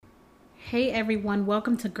Hey everyone,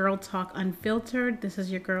 welcome to Girl Talk Unfiltered. This is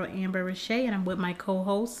your girl Amber Reshay and I'm with my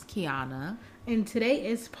co-host Kiana. And today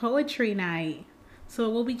is poetry night. So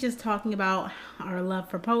we'll be just talking about our love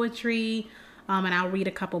for poetry, and I'll read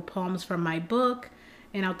a couple poems from my book,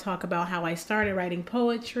 and I'll talk about how I started writing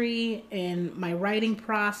poetry and my writing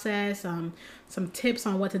process, some tips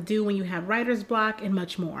on what to do when you have writer's block, and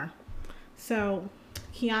much more. So,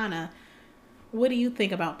 Kiana, what do you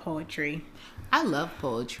think about poetry? I love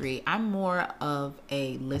poetry. I'm more of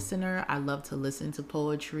a listener. I love to listen to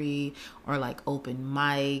poetry or like open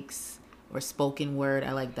mics or spoken word.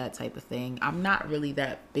 I like that type of thing. I'm not really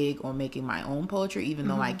that big on making my own poetry, even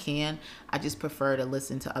though I can. I just prefer to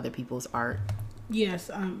listen to other people's art. Yes,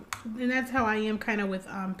 and that's how I am kind of with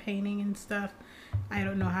painting and stuff. I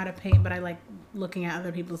don't know how to paint, but I like looking at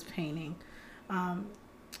other people's painting.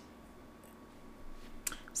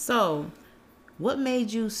 So, what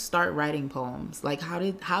made you start writing poems? Like how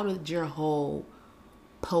did your whole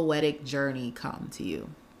poetic journey come to you?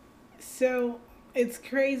 So it's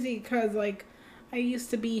crazy because like I used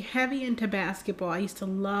to be heavy into basketball. I used to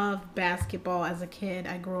love basketball as a kid.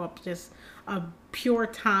 I grew up just a pure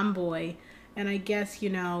tomboy, and I guess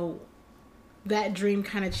that dream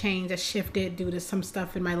kind of changed. It shifted due to some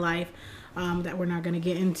stuff in my life that we're not going to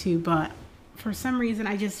get into, but for some reason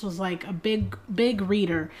I just was like a big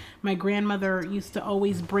reader. My grandmother used to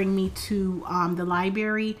always bring me to the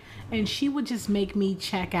library, and she would just make me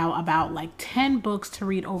check out about like 10 books to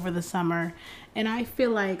read over the summer. And I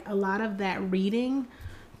feel like a lot of that reading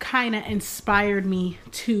kind of inspired me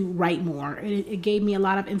to write more. It gave me a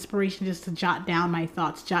lot of inspiration just to jot down my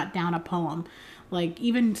thoughts, jot down a poem. Like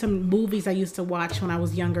even some movies I used to watch when I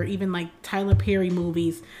was younger, even like Tyler Perry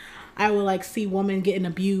movies, I would like see women getting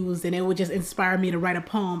abused, and it would just inspire me to write a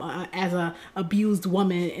poem as a abused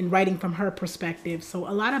woman and writing from her perspective. So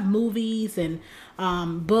a lot of movies and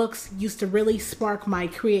books used to really spark my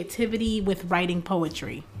creativity with writing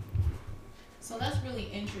poetry. So that's really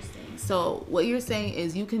interesting. So what you're saying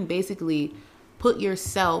is you can basically put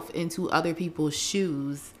yourself into other people's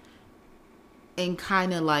shoes and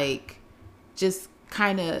kind of like just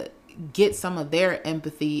kind of get some of their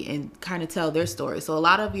empathy and kind of tell their story. So a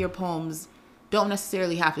lot of your poems don't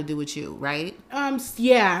necessarily have to do with you, right?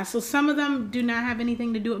 Yeah, so some of them do not have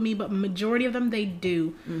anything to do with me, but majority of them they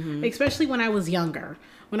do. Especially when I was younger.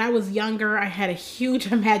 When I was younger, I had a huge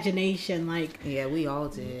imagination. Like, yeah, we all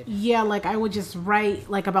did. Yeah, like I would just write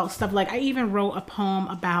like about stuff. Like I even wrote a poem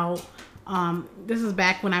about this is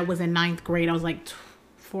back when I was in ninth grade. I was like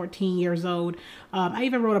 14 years old. I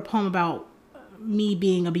even wrote a poem about me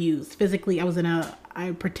being abused physically.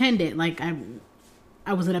 I pretended like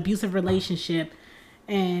I was in an abusive relationship,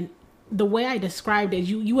 and the way I described it,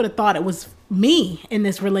 you would have thought it was me in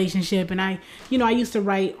this relationship. And I used to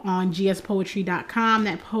write on gspoetry.com.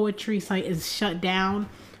 That poetry site is shut down,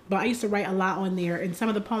 but I used to write a lot on there, and some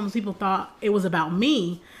of the poems people thought it was about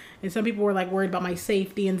me, and some people were like worried about my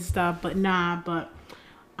safety and stuff, but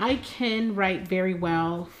I can write very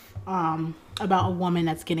well about a woman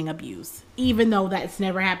that's getting abused, even though that's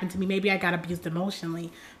never happened to me. Maybe I got abused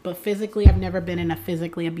emotionally, but physically I've never been in a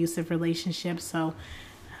physically abusive relationship. So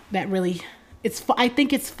that really, I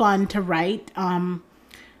think it's fun to write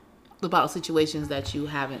about situations that you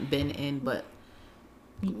haven't been in, but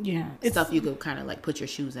stuff you could kind of like put your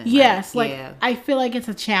shoes in. Yes, right? like yeah. I feel like it's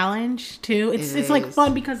a challenge too. It's like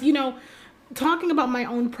fun because talking about my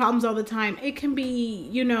own problems all the time, it can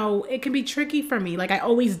be, it can be tricky for me. Like I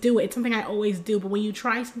always do it. It's something I always do. But when you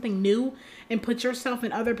try something new and put yourself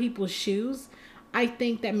in other people's shoes, I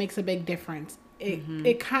think that makes a big difference.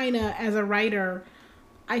 It kind of, as a writer,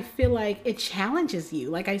 I feel like it challenges you.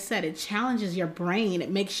 Like I said, it challenges your brain.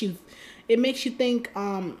 It makes you think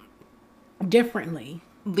differently.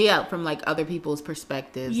 Yeah, from like other people's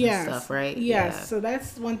perspectives and stuff, right? Yes. Yeah. So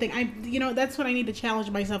that's one thing that's what I need to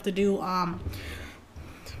challenge myself to do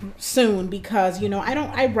soon, because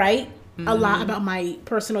I write a lot about my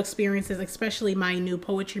personal experiences, especially my new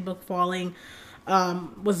poetry book Falling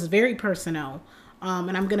was very personal.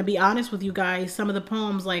 And I'm going to be honest with you guys, some of the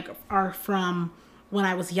poems like are from when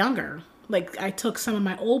I was younger. Like I took some of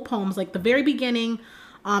my old poems, like the very beginning.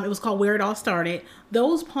 It was called Where It All Started.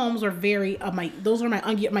 Those poems are those were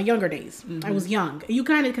my younger days. I was young. You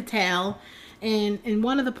kind of could tell. And in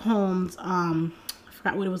one of the poems, I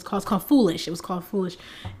forgot what it was called. It's called Foolish. It was called Foolish.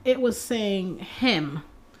 It was saying him.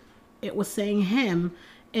 And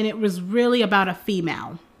it was really about a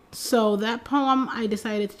female. So that poem, I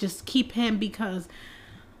decided to just keep him because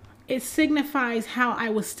it signifies how I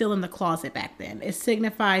was still in the closet back then. It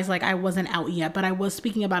signifies like I wasn't out yet, but I was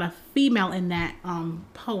speaking about a female in that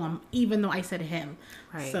poem, even though I said him.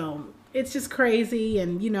 Right. So it's just crazy.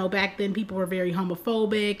 And, you know, back then people were very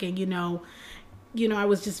homophobic, and, you know, I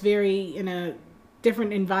was just very in a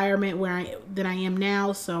different environment than I am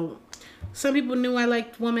now. So some people knew I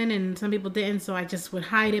liked women and some people didn't, so I just would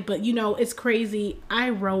hide it. But, you know, it's crazy.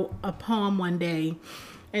 I wrote a poem one day,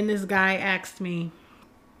 and this guy asked me,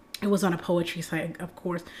 it was on a poetry site, of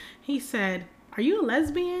course. He said, "Are you a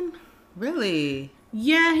lesbian?" Really?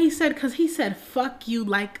 Yeah, he said, because he said, "Fuck you."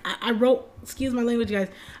 Like, I wrote, excuse my language, guys.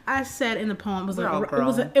 I said in the poem,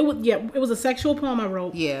 it was a sexual poem I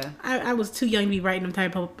wrote. Yeah. I was too young to be writing them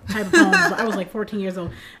type of poems, but I was like 14 years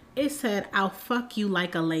old. It said, "I'll fuck you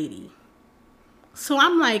like a lady." So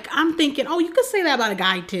I'm thinking, oh, you could say that about a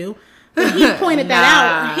guy too. But he pointed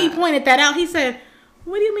that out. He said,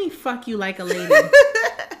 "What do you mean, fuck you like a lady?"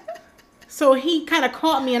 So he kind of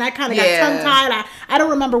caught me, and I kind of got tongue-tied. I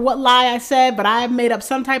don't remember what lie I said, but I made up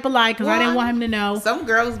some type of lie because I didn't want him to know. Some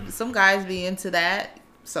guys be into that.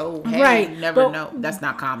 So, hey, you never know. That's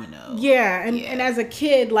not common, though. Yeah, and as a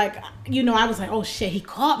kid, like, you know, I was like, oh, shit, he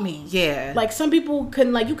caught me. Yeah. Like, some people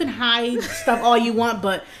can, like, you can hide stuff all you want,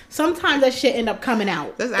 but sometimes that shit end up coming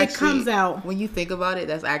out. It comes out. When you think about it,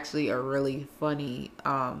 that's actually a really funny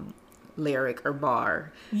lyric or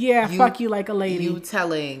bar. Yeah, fuck you like a lady. You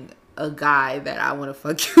telling a guy that I want to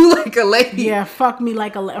fuck you like a lady. Yeah, fuck you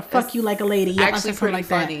like a lady. Yeah, actually pretty like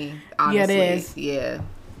funny, honestly. Yeah, it is. Yeah.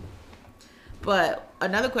 But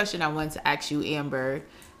another question I wanted to ask you, Amber,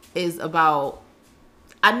 is about,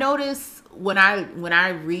 I notice when I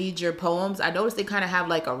read your poems, I notice they kind of have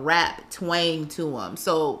like a rap twang to them.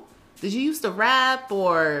 So, did you used to rap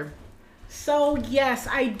or? So, yes,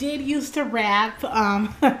 I did used to rap.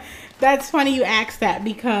 That's funny you asked that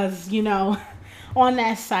because, you know, on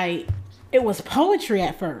that site, it was poetry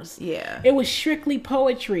at first. Yeah. It was strictly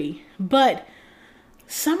poetry. But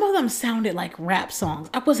some of them sounded like rap songs.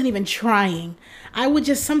 I wasn't even trying.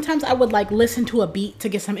 Sometimes I would like listen to a beat to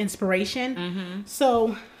get some inspiration. Mm-hmm.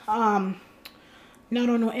 So, not on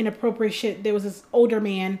no inappropriate shit. There was this older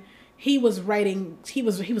man. He was writing. He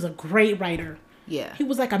was a great writer. Yeah. He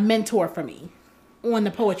was like a mentor for me on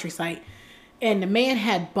the poetry site. And the man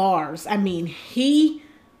had bars. I mean, his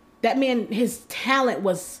talent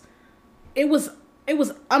was, it was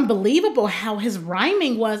unbelievable how his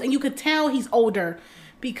rhyming was. And you could tell he's older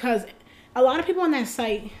because a lot of people on that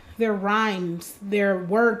site, their rhymes, their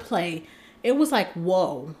wordplay, it was like,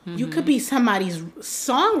 whoa, you could be somebody's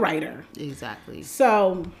songwriter. Exactly.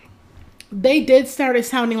 So they did started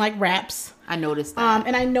sounding like raps. I noticed that.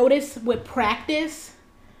 And I noticed with practice,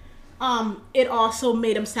 it also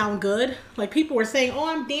made them sound good. Like people were saying, "Oh,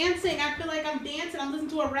 I'm dancing. I feel like I'm dancing. I'm listening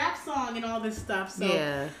to a rap song and all this stuff." So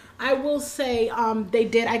yeah. I will say, they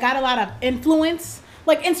did. I got a lot of influence,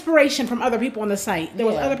 like inspiration from other people on the site. There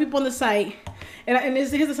was other people on the site, and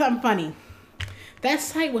here's something funny. That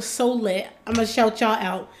site was so lit. I'm gonna shout y'all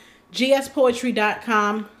out.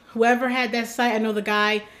 gspoetry.com. Whoever had that site, I know the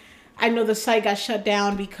guy. I know the site got shut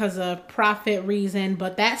down because of profit reason,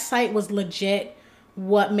 but that site was legit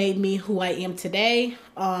what made me who I am today.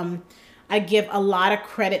 I give a lot of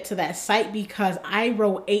credit to that site because I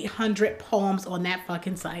wrote 800 poems on that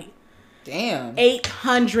fucking site. Damn.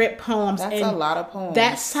 800 poems. That's a lot of poems.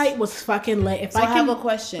 That site was fucking lit. I have a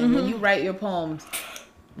question. Mm-hmm. When you write your poems,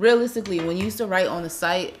 realistically, when you used to write on the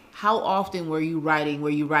site, how often were you writing? Were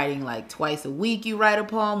you writing like twice a week you write a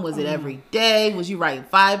poem? Was it every day? Was you writing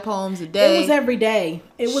 5 poems a day? It was every day.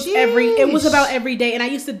 It was about every day. And I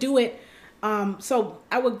used to do it. So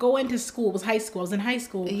I would go into school. It was high school. I was in high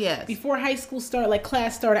school. Yes. Before high school started, like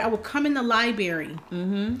class started, I would come in the library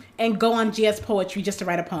and go on GS Poetry just to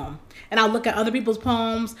write a poem. And I'll look at other people's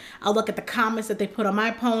poems. I'll look at the comments that they put on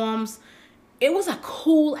my poems. It was a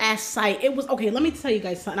cool ass site. It was, okay, let me tell you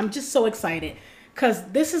guys something. I'm just so excited because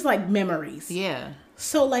this is like memories. Yeah.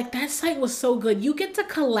 So like that site was so good. You get to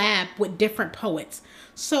collab with different poets.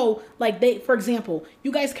 So like for example,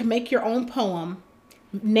 you guys can make your own poem.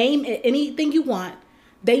 Name anything you want.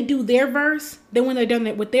 They do their verse. Then when they're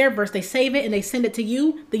done with their verse, they save it and they send it to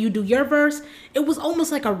you. Then you do your verse. It was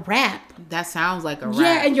almost like a rap. That sounds like a rap.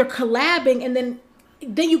 Yeah, and you're collabing, and then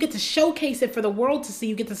you get to showcase it for the world to see.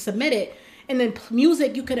 You get to submit it, and then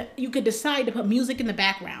music. You could decide to put music in the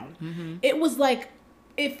background. Mm-hmm.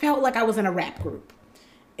 It felt like I was in a rap group.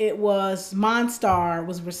 It was Monstar.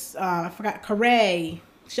 I forgot Corey.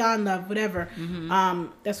 Sean Love, whatever. Mm-hmm.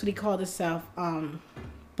 That's what he called himself.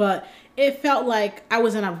 But it felt like I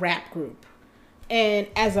was in a rap group. And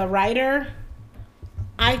as a writer,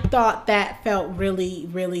 I thought that felt really,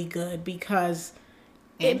 really good because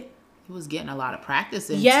He was getting a lot of practice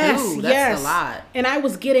in Yes, too. That's yes. a lot. And I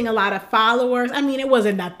was getting a lot of followers. I mean, it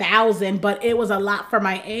wasn't 1,000, but it was a lot for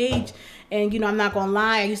my age. And, I'm not going to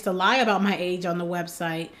lie. I used to lie about my age on the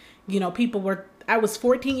website. I was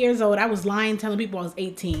 14 years old. I was lying, telling people I was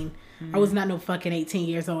 18. I was not no fucking 18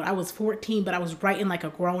 years old. I was 14, but I was writing like a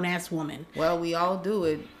grown-ass woman. Well, we all do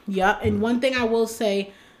it. Yep. And one thing I will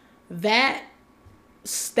say, that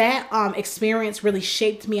experience really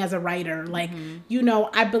shaped me as a writer. Like,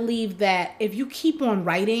 I believe that if you keep on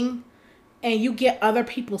writing and you get other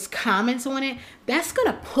people's comments on it, that's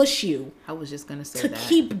going to push you. I was just going to say to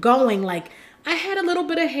keep going. Like, I had a little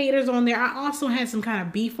bit of haters on there. I also had some kind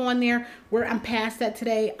of beef on there where I'm past that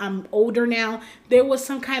today. I'm older now. There was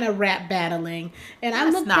some kind of rap battling. And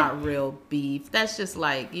that's not real beef. That's just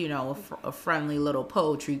like, a friendly little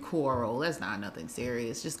poetry quarrel. That's not nothing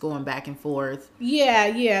serious. Just going back and forth.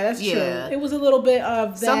 Yeah, that's true. It was a little bit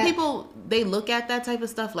of that. Some people, they look at that type of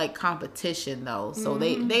stuff like competition though. So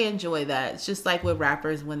they enjoy that. It's just like with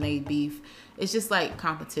rappers when they beef. It's just like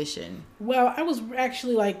competition. Well, I was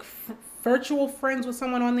actually like virtual friends with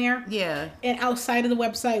someone on there. Yeah. And outside of the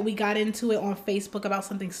website, we got into it on Facebook about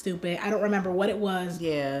something stupid. I don't remember what it was.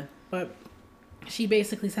 Yeah. But she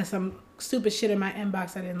basically said some stupid shit in my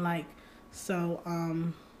inbox I didn't like. So,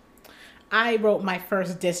 I wrote my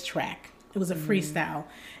first diss track. It was a freestyle.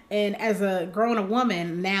 And as a grown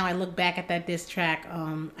woman, now I look back at that diss track.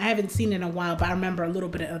 I haven't seen it in a while, but I remember a little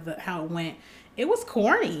bit of how it went. It was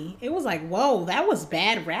corny. It was like, whoa, that was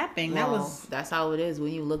bad rapping. That's how it is.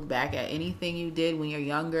 When you look back at anything you did when you're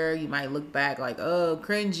younger, you might look back like, oh,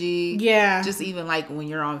 cringy. Yeah. Just even like when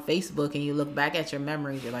you're on Facebook and you look back at your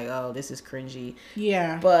memories, you're like, oh, this is cringy.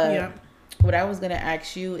 Yeah. But what I was going to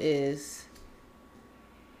ask you is,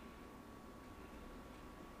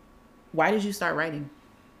 why did you start writing?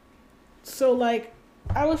 So, like,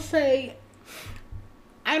 I would say,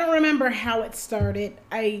 I don't remember how it started.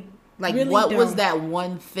 Like, really what don't. was that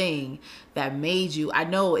one thing that made you, I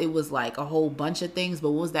know it was like a whole bunch of things, but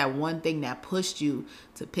what was that one thing that pushed you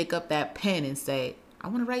to pick up that pen and say, I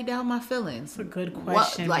want to write down my feelings? It's a good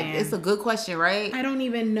question, man. It's a good question, right? I don't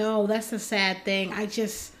even know. That's the sad thing.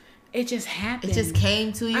 It just happened. It just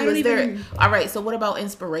came to you. All right. So what about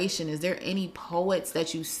inspiration? Is there any poets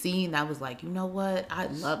that you've seen that was like, you know what?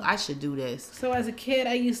 I should do this. So as a kid,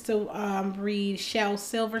 I used to read Shel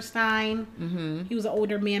Silverstein. Mm-hmm. He was an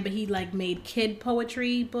older man, but he like made kid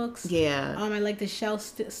poetry books. Yeah. I like the Shel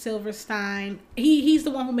Silverstein. He's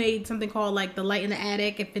the one who made something called like The Light in the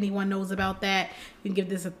Attic. If anyone knows about that, you can give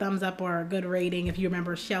this a thumbs up or a good rating if you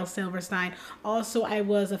remember Shel Silverstein. Also, I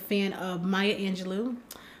was a fan of Maya Angelou.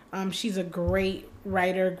 She's a great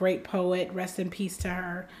writer, great poet. Rest in peace to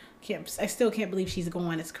her. I still can't believe she's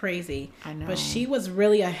gone. It's crazy. I know. But she was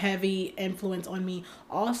really a heavy influence on me.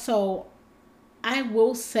 Also, I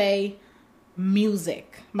will say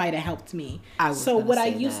music might have helped me. So what I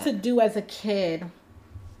used to do as a kid,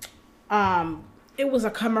 it was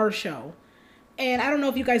a commercial. And I don't know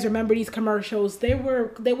if you guys remember these commercials. They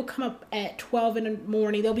would come up at 12 in the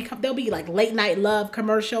morning. They'll be like late night love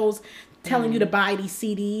commercials telling you to buy these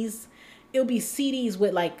CDs. It'll be CDs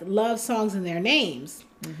with like love songs in their names.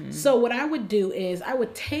 Mm-hmm. So what I would do is I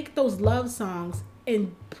would take those love songs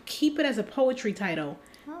and keep it as a poetry title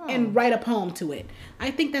and write a poem to it.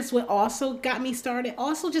 I think that's what also got me started.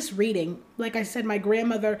 Also just reading. Like I said, my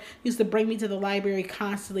grandmother used to bring me to the library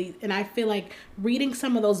constantly. And I feel like reading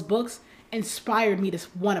some of those books inspired me to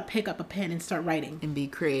want to pick up a pen and start writing. And be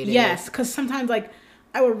creative. Yes, because sometimes like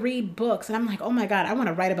I would read books and I'm like, oh my God, I want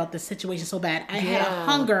to write about this situation so bad. I had a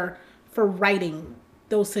hunger for writing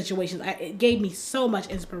those situations. It gave me so much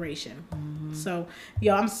inspiration. Mm-hmm. So,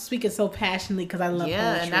 I'm speaking so passionately because I love poetry.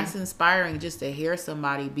 Yeah, and that's inspiring just to hear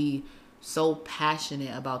somebody be so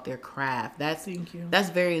passionate about their craft. Thank you. That's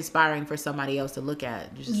very inspiring for somebody else to look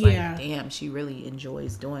at. Just like, damn, she really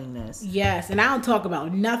enjoys doing this. Yes, and I don't talk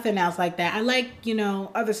about nothing else like that. I like,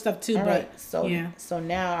 other stuff too. All but right. So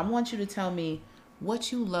now I want you to tell me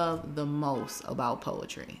what you love the most about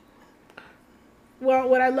poetry. Well,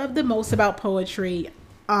 what I love the most about poetry,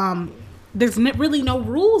 there's really no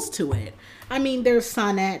rules to it. I mean, there's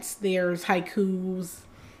sonnets, there's haikus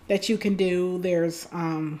that you can do, there's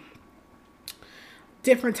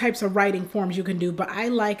different types of writing forms you can do, but I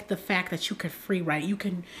like the fact that you can free write. You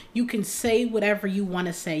can say whatever you want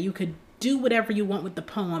to say. You could do whatever you want with the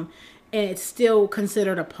poem, and it's still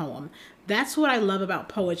considered a poem. That's what I love about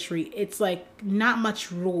poetry. It's like not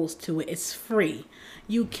much rules to it. It's free.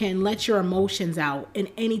 You can let your emotions out in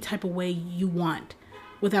any type of way you want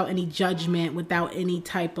without any judgment, without any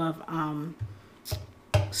type of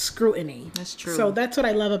scrutiny. That's true. So that's what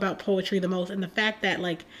I love about poetry the most. And the fact that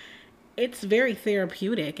like it's very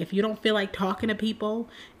therapeutic. If you don't feel like talking to people,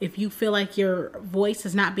 if you feel like your voice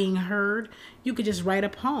is not being heard, you could just write a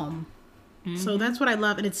poem. So that's what I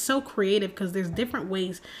love. And it's so creative because there's different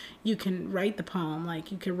ways you can write the poem.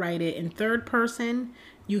 Like you can write it in third person.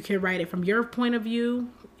 You can write it from your point of view.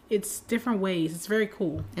 It's different ways. It's very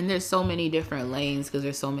cool. And there's so many different lanes because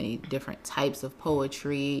there's so many different types of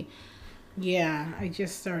poetry. Yeah, I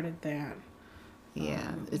just started that.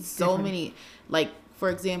 Yeah, it's so many. Like, for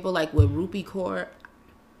example, like with Rupi Kaur,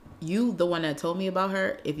 you, the one that told me about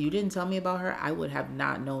her, if you didn't tell me about her, I would have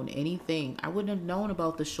not known anything. I wouldn't have known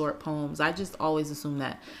about the short poems. I just always assumed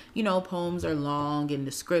that, you know, poems are long and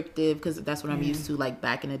descriptive because that's what I'm used to, like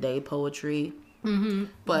back in the day, poetry. Mm-hmm.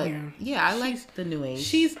 But yeah, I like the new age.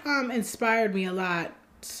 She's inspired me a lot.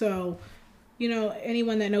 So, you know,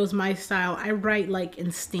 anyone that knows my style, I write like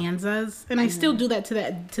in stanzas, and I still do that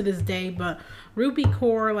to this day. But Rupi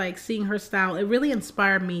Kaur, like seeing her style, it really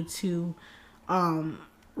inspired me to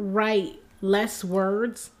write less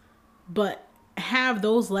words, but have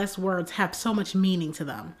those less words have so much meaning to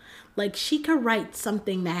them. Like she could write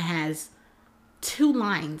something that has two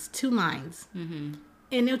lines, and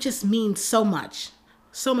it just means so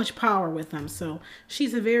much power with them. So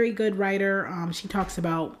she's a very good writer. She talks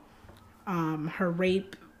about her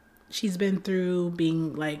rape she's been through,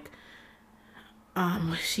 being like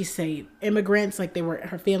she say immigrants, like they were,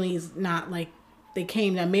 her family's not like, they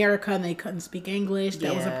came to America and they couldn't speak English.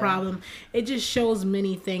 That was a problem. It just shows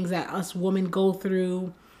many things that us women go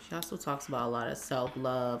through. She also talks about a lot of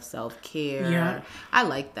self-love, self-care. Yeah. I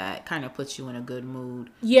like that. Kind of puts you in a good mood.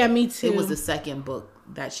 Yeah, me too. It was the second book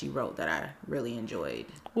that she wrote that I really enjoyed.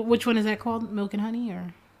 Which one is that called? Milk and Honey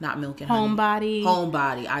or? Not Milk and Honey. Homebody.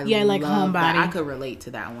 Homebody. I like Homebody. That. I could relate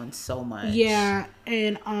to that one so much. Yeah,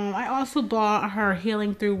 and I also bought her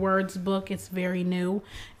Healing Through Words book. It's very new.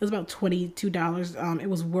 It was about $22. It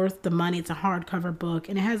was worth the money. It's a hardcover book,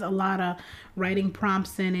 and it has a lot of writing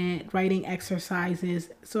prompts in it, writing exercises.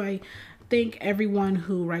 So I think everyone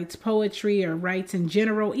who writes poetry or writes in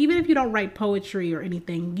general, even if you don't write poetry or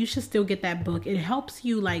anything, you should still get that book. It helps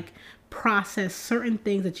you like process certain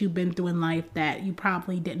things that you've been through in life that you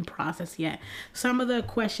probably didn't process yet. Some of the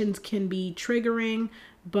questions can be triggering,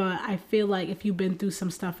 but I feel like if you've been through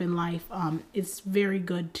some stuff in life, it's very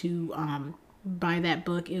good to buy that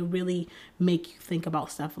book. It'll really make you think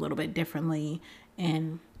about stuff a little bit differently.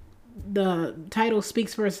 And the title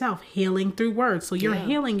speaks for itself, Healing Through Words. So you're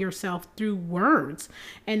healing yourself through words.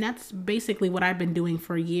 And that's basically what I've been doing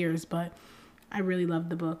for years, but I really love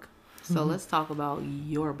the book. So let's talk about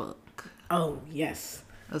your book. Oh, yes.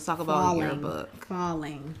 Let's talk about your book.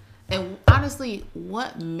 Falling. And honestly,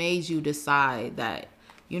 what made you decide that,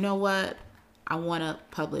 you know what, I want to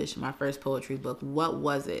publish my first poetry book? What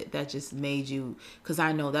was it that just made you, because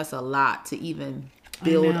I know that's a lot to even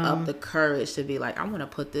build up the courage to be like, I want to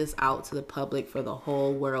put this out to the public for the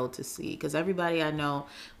whole world to see. Because everybody I know,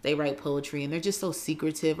 they write poetry and they're just so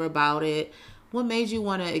secretive about it. What made you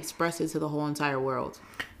want to express it to the whole entire world?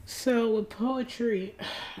 So with poetry,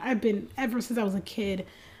 ever since I was a kid,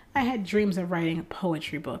 I had dreams of writing a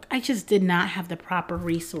poetry book. I just did not have the proper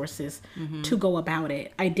resources to go about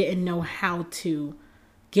it. I didn't know how to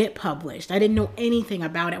get published. I didn't know anything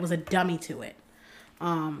about it. I was a dummy to it.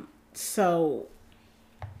 So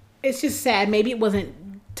it's just sad. Maybe it wasn't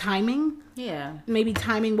timing. Yeah. Maybe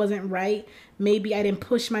timing wasn't right. Maybe I didn't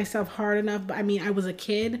push myself hard enough. But I mean, I was a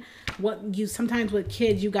kid. Sometimes with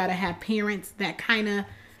kids, you got to have parents that kind of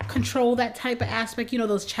control that type of aspect. You know,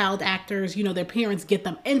 those child actors, you know, their parents get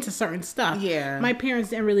them into certain stuff. Yeah. My parents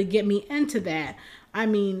didn't really get me into that. I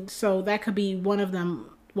mean, so that could be one of them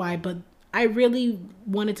why, but I really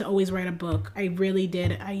wanted to always write a book. I really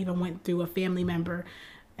did. I even went through a family member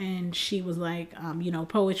and she was like, you know,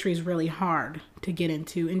 poetry is really hard to get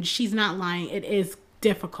into. And she's not lying. It is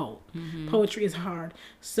difficult. Poetry is hard.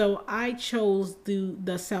 So I chose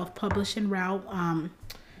the self-publishing route.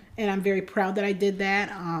 And I'm very proud that I did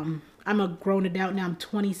that. I'm a grown adult now. I'm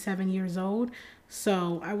 27 years old.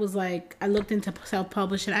 So I was like, I looked into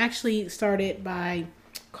self-publishing. I actually started by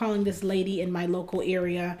calling this lady in my local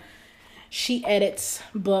area. She edits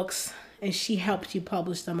books and she helps you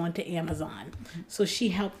publish them onto Amazon. So she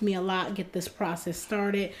helped me a lot get this process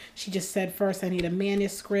started. She just said, first I need a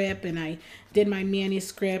manuscript, and I did my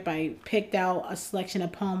manuscript. I picked out a selection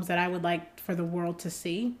of poems that I would like for the world to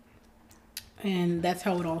see. And that's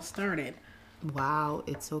how it all started. Wow,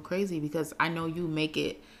 it's so crazy because I know you make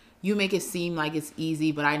it seem like it's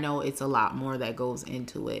easy, but I know it's a lot more that goes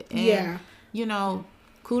into it. And, you know,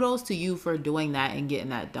 kudos to you for doing that and getting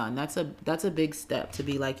that done. That's a big step to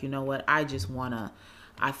be like, you know what, I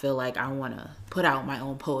I feel like I want to put out my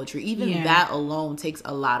own poetry. Even Yeah. that alone takes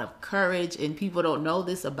a lot of courage, and people don't know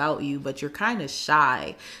this about you, but you're kind of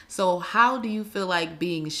shy. So how do you feel like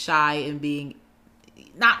being shy and being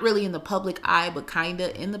not really in the public eye, but kind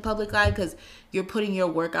of in the public eye, because you're putting your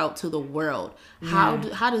work out to the world? How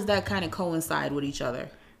does that kind of coincide with each other?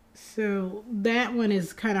 So that one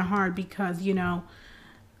is kind of hard because, you know,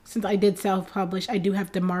 since I did self-publish, I do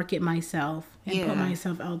have to market myself and put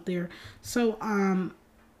myself out there. So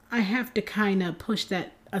I have to kind of push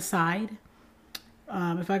that aside.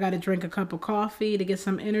 If I got to drink a cup of coffee to get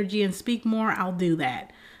some energy and speak more, I'll do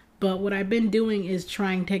that. But what I've been doing is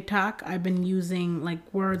trying TikTok. I've been using like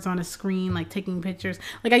words on a screen, like taking pictures.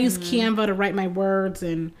 Like I use Canva to write my words,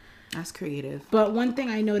 and that's creative. But one thing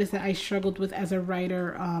I noticed that I struggled with as a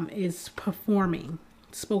writer is performing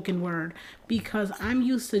spoken word, because I'm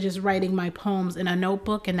used to just writing my poems in a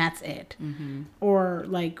notebook and that's it. Or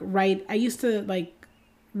like I used to like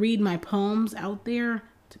read my poems out there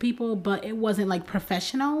to people, but it wasn't like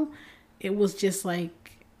professional. It was just like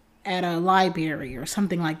at a library or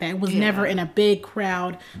something like that. It was never in a big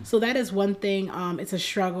crowd. So that is one thing. It's a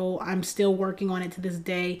struggle. I'm still working on it to this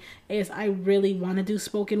day. Is I really want to do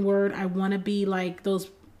spoken word. I want to be like those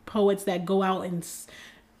poets that go out and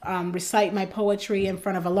recite my poetry in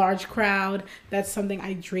front of a large crowd. That's something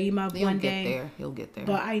I dream of one day. You'll get there.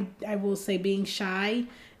 But I will say, being shy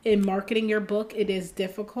in marketing your book, it is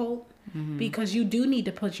difficult. Because you do need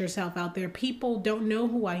to put yourself out there. People don't know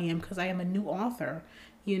who I am because I am a new author.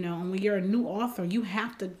 You know, and when you're a new author, you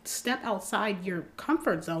have to step outside your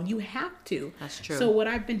comfort zone. You have to. That's true. So what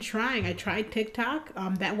I've been trying, I tried TikTok.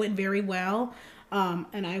 That went very well.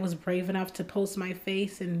 And I was brave enough to post my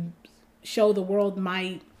face and show the world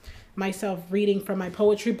myself reading from my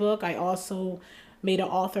poetry book. I also made an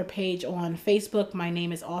author page on Facebook. My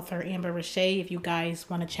name is Author Amber Reshay. If you guys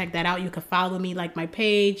want to check that out, you can follow me, like my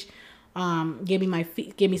page. Give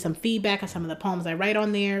me some feedback on some of the poems I write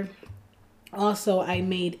on there. Also, I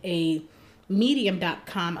made a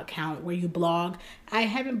medium.com account where you blog. I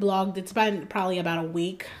haven't blogged. It's been probably about a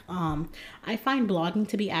week. I find blogging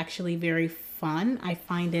to be actually very fun. I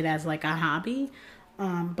find it as like a hobby.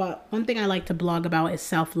 But one thing I like to blog about is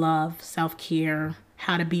self-love, self-care,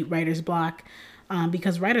 how to beat writer's block.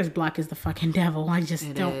 Because writer's block is the fucking devil. I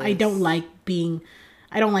don't like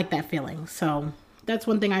that feeling. So that's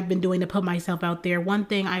one thing I've been doing to put myself out there. One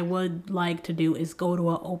thing I would like to do is go to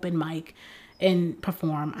an open mic and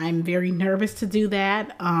perform. I'm very nervous to do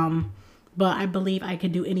that. But I believe I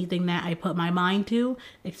could do anything that I put my mind to,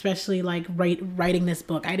 especially like writing this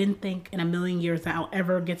book. I didn't think in a million years that I'll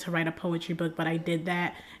ever get to write a poetry book, but I did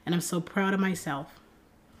that, and I'm so proud of myself.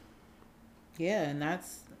 Yeah, and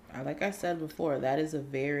that's, like I said before, that is a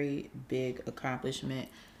very big accomplishment,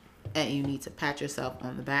 and you need to pat yourself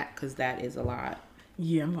on the back because that is a lot.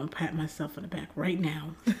 Yeah, I'm going to pat myself on the back right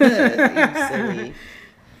now. You silly.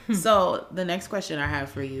 So the next question I have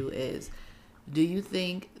for you is, do you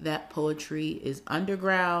think that poetry is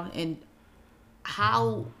underground, and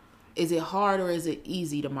how is it hard or is it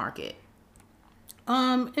easy to market?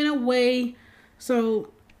 In a way,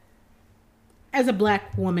 so as a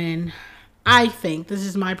Black woman, I think, this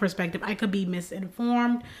is my perspective, I could be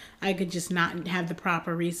misinformed. I could just not have the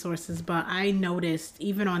proper resources. But I noticed,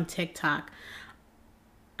 even on TikTok,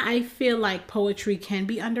 I feel like poetry can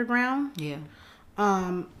be underground. Yeah.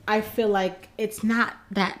 I feel like it's not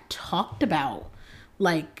that talked about,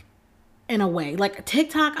 like, in a way. Like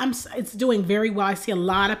TikTok, it's doing very well. I see a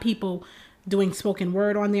lot of people doing spoken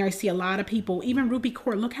word on there. I see a lot of people, even Rupi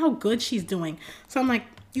Kaur, look how good she's doing. So I'm like,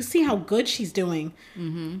 you see how good she's doing.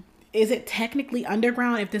 Mm-hmm. Is it technically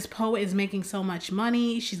underground if this poet is making so much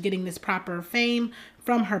money? She's getting this proper fame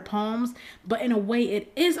from her poems. But in a way,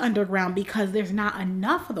 it is underground because there's not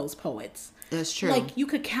enough of those poets. That's true. Like, you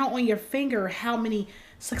could count on your finger how many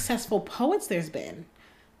successful poets there's been.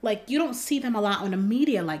 Like, you don't see them a lot on the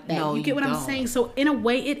media like that. No, you get what don't. I'm saying? So, in a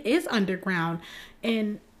way, it is underground.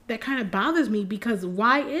 And that kind of bothers me because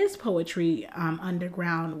why is poetry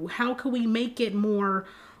underground? How can we make it more,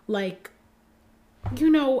 like,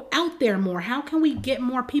 out there more? How can we get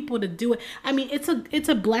more people to do it? I mean, it's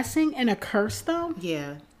a blessing and a curse, though.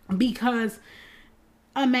 Yeah. Because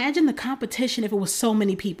imagine the competition if it was so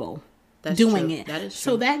many people. That's doing true. it. That is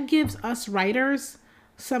true. So that gives us writers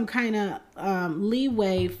some kind of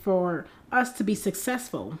leeway for us to be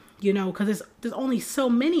successful, because there's only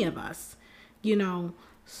so many of us,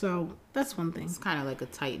 so that's one thing. It's kind of like a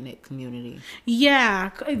tight-knit community.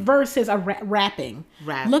 Yeah, versus a rapping.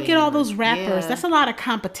 Look at all those rappers. Yeah. That's a lot of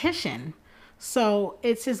competition. So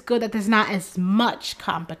it's just good that there's not as much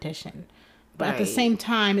competition. But at the same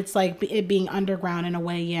time, it's like it being underground in a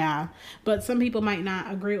way, yeah. But some people might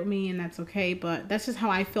not agree with me, and that's okay. But that's just how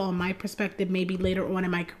I feel in my perspective. Maybe later on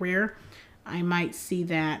in my career, I might see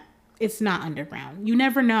that it's not underground. You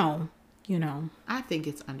never know, you know. I think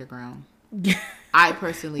it's underground. I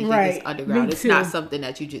personally think it's underground. It's not something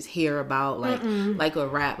that you just hear about like a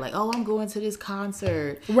rap, like, oh, I'm going to this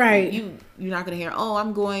concert. Right. You're not gonna hear, oh,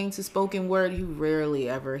 I'm going to spoken word. You rarely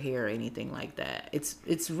ever hear anything like that.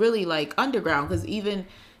 It's really like underground, because even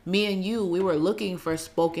me and you, we were looking for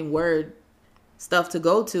spoken word stuff to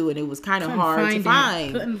go to, and it was kind of hard to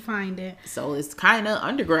find. Couldn't find it. So it's kind of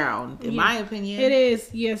underground, in my opinion. It is.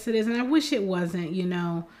 Yes, it is. And I wish it wasn't, you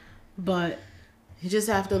know, but you just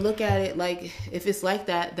have to look at it like, if it's like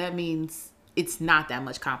that, that means it's not that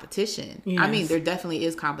much competition. Yes. I mean, there definitely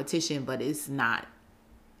is competition, but it's not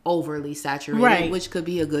overly saturated, which could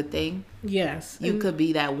be a good thing. Yes. You could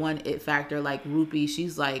be that one it factor, like Rupi.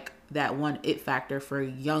 She's like that one it factor for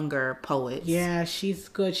younger poets. Yeah, she's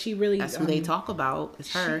good. She really... That's who they talk about.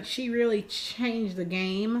 It's her. She really changed the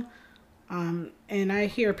game. And I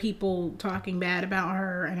hear people talking bad about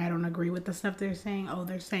her, and I don't agree with the stuff they're saying. Oh,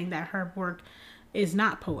 they're saying that her work is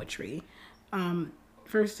not poetry.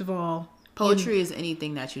 First of all, poetry is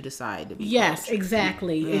anything that you decide to be. Yes, poetry.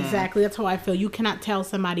 exactly. Exactly. That's how I feel. You cannot tell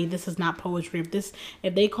somebody this is not poetry.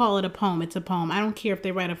 If they call it a poem, it's a poem. I don't care if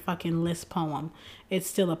they write a fucking list poem. It's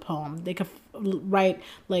still a poem. They could write,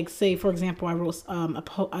 like, say, for example, I wrote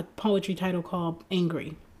a poetry title called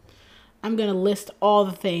Angry. I'm going to list all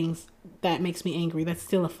the things that makes me angry. That's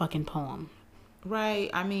still a fucking poem.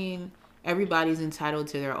 Right. I mean, everybody's entitled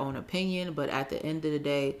to their own opinion, but at the end of the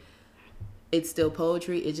day, it's still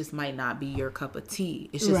poetry. It just might not be your cup of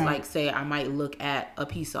tea. It's just like, say, I might look at a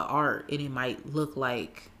piece of art and it might look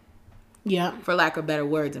like, for lack of better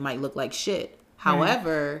words, it might look like shit.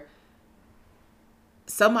 However,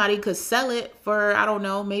 somebody could sell it for, I don't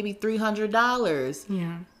know, maybe $300.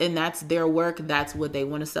 Yeah. And that's their work. That's what they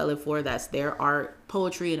want to sell it for. That's their art.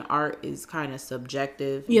 Poetry and art is kind of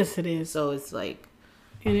subjective. Yes, it is. So it's like...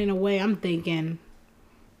 And in a way, I'm thinking,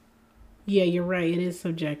 yeah, you're right. It is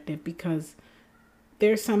subjective, because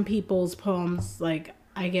there's some people's poems, like,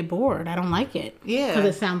 I get bored. I don't like it. Yeah.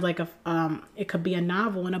 Because it sounds like it could be a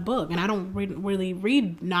novel in a book. And I don't really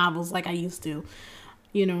read novels like I used to.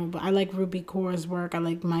 You know, but I like Rupi Kaur's work. I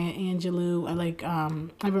like Maya Angelou. I like,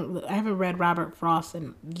 I haven't read Robert Frost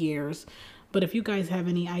in years. But if you guys have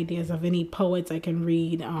any ideas of any poets I can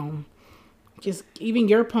read, just even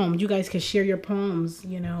your poems, you guys can share your poems.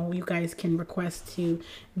 You know, you guys can request to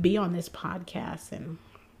be on this podcast and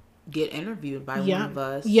get interviewed by one of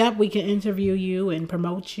us. Yep, we can interview you and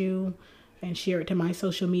promote you and share it to my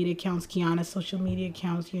social media accounts, Kiana's social media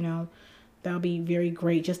accounts. You know, that'll be very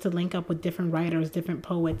great, just to link up with different writers, different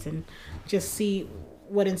poets, and just see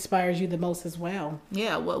what inspires you the most as well.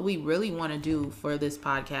 Yeah, what we really want to do for this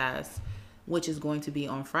podcast, which is going to be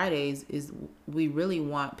on Fridays, is we really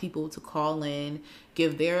want people to call in,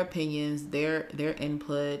 give their opinions, their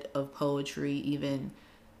input of poetry, even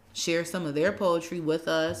share some of their poetry with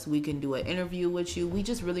us. We can do an interview with you. We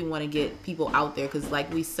just really want to get people out there, because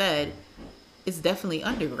like we said, it's definitely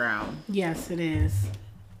underground. Yes, it is.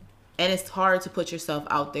 And it's hard to put yourself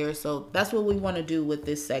out there. So that's what we want to do with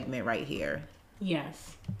this segment right here.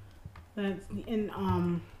 Yes.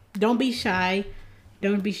 And don't be shy.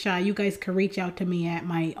 Don't be shy. You guys can reach out to me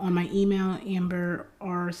on my email,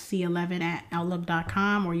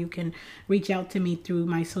 amberrc11@outlook.com, or you can reach out to me through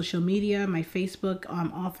my social media, my Facebook,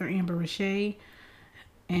 author Amber Reshay,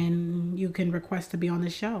 and you can request to be on the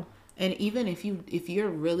show. And even if you're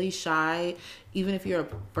really shy, even if you're a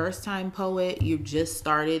first time poet, you just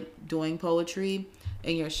started doing poetry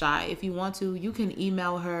and you're shy, if you want to, you can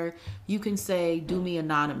email her. You can say, do me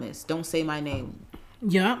anonymous. Don't say my name.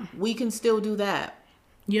 Yep. We can still do that.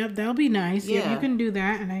 Yep, that'll be nice. Yeah, you can do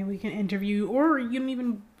that, and we can interview. Or you can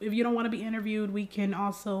even, if you don't want to be interviewed, you can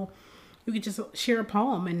just share a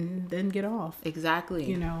poem and then get off. Exactly.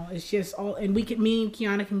 You know, it's just all, and me and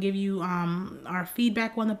Kiana can give you our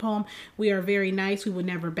feedback on the poem. We are very nice. We would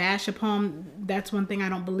never bash a poem. That's one thing I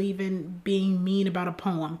don't believe in, being mean about a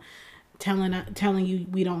poem, telling you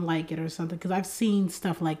we don't like it or something. Because I've seen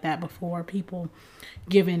stuff like that before. People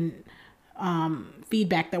giving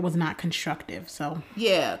feedback that was not constructive. So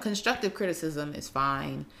yeah, constructive criticism is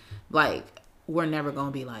fine. Like, we're never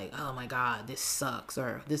gonna be like, oh my god, this sucks,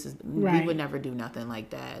 or this is we would never do nothing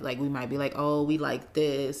like that. Like, we might be like, oh, we like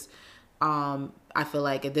this, I feel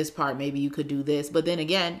like at this part maybe you could do this, but then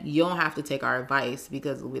again, you don't have to take our advice,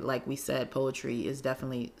 because like we said, poetry is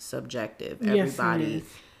definitely subjective. Everybody,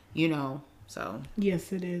 you know. So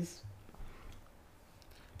yes, it is.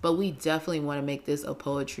 But we definitely want to make this a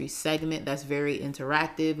poetry segment that's very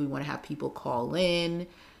interactive. We want to have people call in.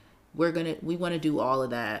 We want to do all of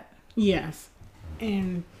that. Yes.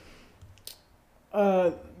 And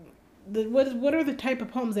what are the type of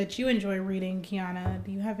poems that you enjoy reading, Kiana?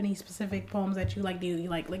 Do you have any specific poems that you like? Do you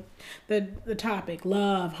like the topic,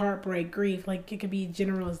 love, heartbreak, grief? Like, it could be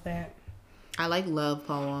general as that. I like love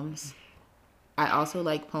poems. I also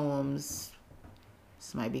like poems.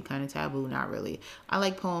 This might be kind of taboo, not really. I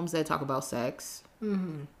like poems that talk about sex.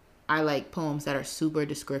 Mm-hmm. I like poems that are super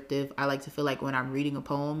descriptive. I like to feel like when I'm reading a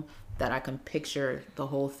poem that I can picture the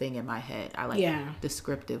whole thing in my head. I like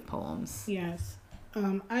descriptive poems. Yes.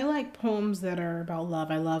 I like poems that are about love.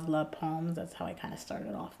 I love poems. That's how I kind of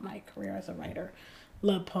started off my career as a writer.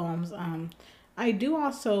 Love poems. I do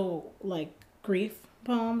also like grief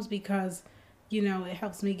poems because, you know, it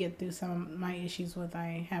helps me get through some of my issues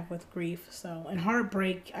I have with grief. So, and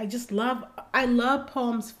heartbreak, I love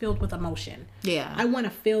poems filled with emotion. Yeah. I want to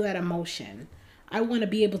feel that emotion. I want to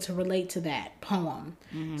be able to relate to that poem.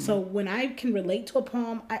 Mm-hmm. So when I can relate to a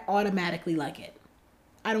poem, I automatically like it.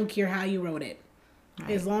 I don't care how you wrote it.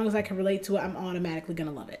 Right. As long as I can relate to it, I'm automatically going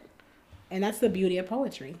to love it. And that's the beauty of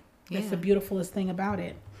poetry. That's the beautifulest thing about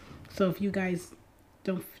it. So if you guys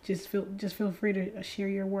don't, just feel free to share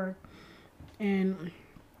your work. And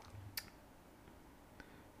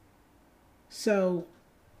so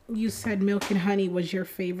you said Milk and Honey was your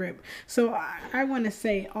favorite. So I want to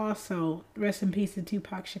say also, rest in peace to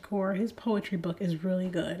Tupac Shakur. His poetry book is really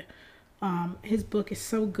good. His book is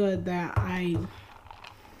so good that I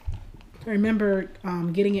remember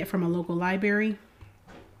getting it from a local library.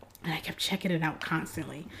 And I kept checking it out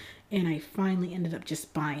constantly. And I finally ended up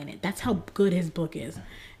just buying it. That's how good his book is.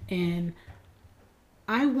 And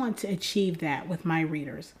I want to achieve that with my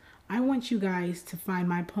readers. I want you guys to find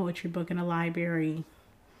my poetry book in a library.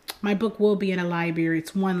 My book will be in a library.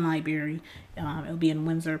 It's one library. It'll be in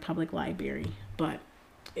Windsor Public Library. But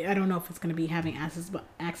I don't know if it's going to be having access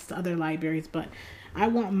to other libraries. But I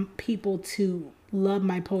want people to love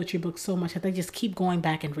my poetry book so much that they just keep going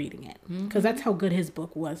back and reading it. Because that's how good his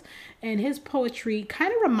book was. And his poetry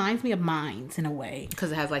kind of reminds me of mine's in a way.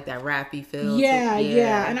 Because it has like that rappy feel.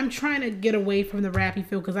 Yeah. And I'm trying to get away from the rappy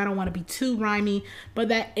feel because I don't want to be too rhymey. But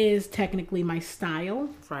that is technically my style.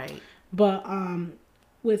 Right. But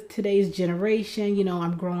with today's generation, you know,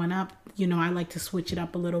 I'm growing up. You know, I like to switch it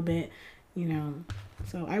up a little bit. You know.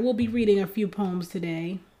 So I will be reading a few poems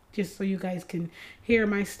today. Just so you guys can hear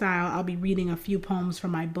my style, I'll be reading a few poems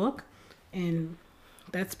from my book. And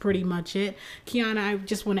that's pretty much it. Kiana, I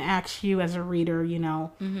just want to ask you as a reader, you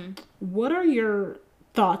know, what are your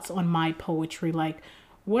thoughts on my poetry? Like,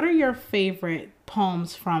 what are your favorite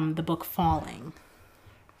poems from the book Falling?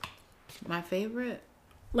 My favorite?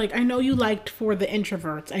 Like, I know you liked For the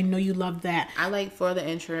Introverts. I know you loved that. I like For the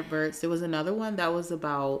Introverts. There was another one that was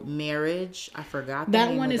about marriage. I forgot the name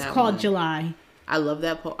of that one is called July. I love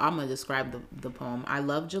that poem. I'm going to describe the poem. I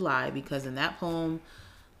love July because in that poem,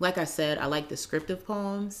 like I said, I like descriptive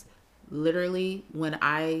poems. Literally, when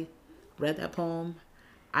I read that poem,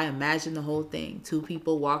 I imagined the whole thing. Two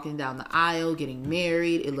people walking down the aisle, getting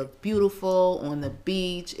married. It looked beautiful on the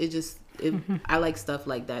beach. I like stuff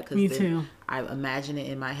like that because Me too. I imagine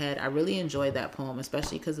it in my head. I really enjoyed that poem,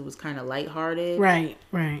 especially because it was kind of lighthearted. Right.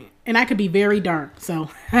 And I could be very dark, so.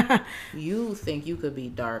 You think you could be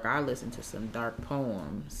dark. I listen to some dark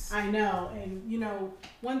poems. I know. And, you know,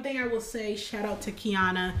 one thing I will say, shout out to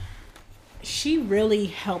Kiana. She really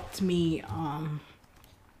helped me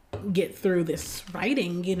get through this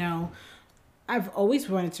writing, you know. I've always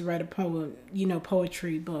wanted to write a poem, you know,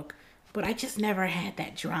 poetry book, but I just never had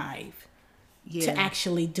that drive. To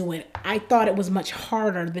actually do it. I thought it was much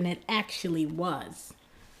harder than it actually was.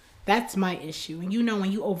 That's my issue. And you know,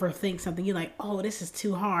 when you overthink something, you're like, oh, this is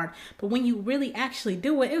too hard. But when you really actually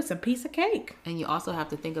do it, it was a piece of cake. And you also have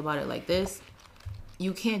to think about it like this.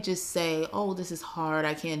 You can't just say, oh, this is hard,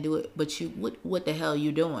 I can't do it. But what the hell are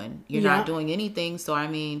you doing? You're not doing anything. So, I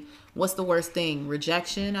mean, what's the worst thing?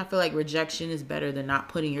 Rejection? I feel like rejection is better than not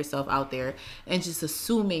putting yourself out there and just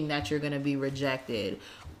assuming that you're going to be rejected.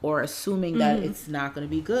 Or assuming that it's not going to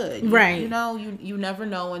be good. Right. You know, you never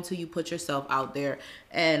know until you put yourself out there.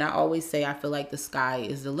 And I always say, I feel like the sky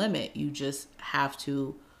is the limit. You just have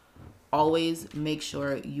to always make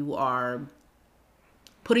sure you are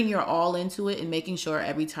putting your all into it and making sure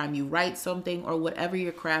every time you write something or whatever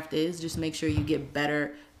your craft is, just make sure you get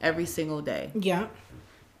better every single day. Yeah.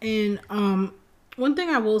 And one thing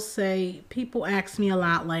I will say, people ask me a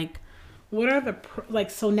lot, like, what are the,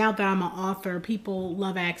 so now that I'm an author, people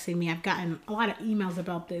love asking me, I've gotten a lot of emails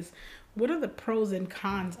about this. What are the pros and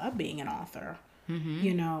cons of being an author?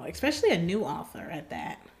 You know, especially a new author at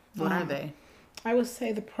that. What are they? I would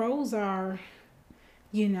say the pros are,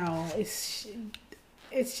 it's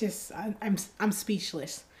just I'm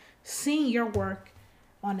speechless. Seeing your work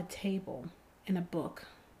on a table in a book,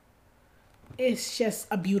 it's just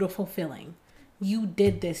a beautiful feeling. You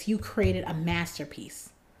did this. You created a masterpiece.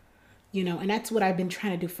 And that's what I've been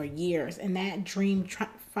trying to do for years. And that dream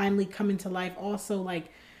finally coming to life. Also,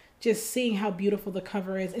 like, just seeing how beautiful the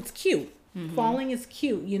cover is. It's cute. Falling is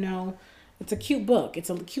cute, It's a cute book.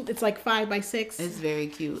 It's like 5 by 6. It's very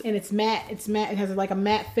cute. And it's matte. It has like a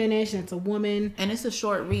matte finish, and it's a woman. And it's a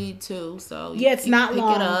short read too. So it's not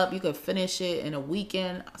long. Pick it up. You could finish it in a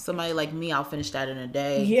weekend. Somebody like me, I'll finish that in a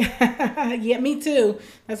day. Yeah, yeah, me too.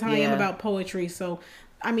 That's how I am about poetry. So,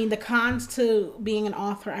 I mean, the cons to being an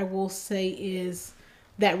author, I will say, is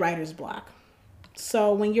that writer's block.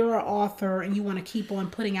 So when you're an author and you want to keep on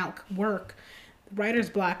putting out work, writer's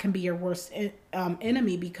block can be your worst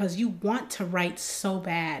enemy, because you want to write so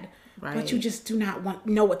bad, right, but you just do not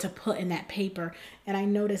know what to put in that paper. And I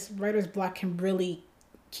noticed writer's block can really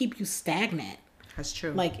keep you stagnant. That's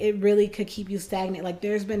true. Like, it really could keep you stagnant. Like,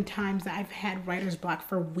 there's been times that I've had writer's block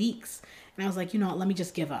for weeks, and I was like, let me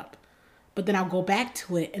just give up. But then I'll go back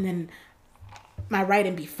to it, and then my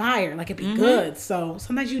writing be fire. Like, it'd be good. So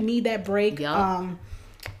sometimes you need that break. Yep.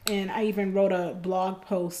 And I even wrote a blog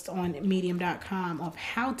post on medium.com of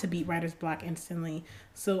how to beat writer's block instantly.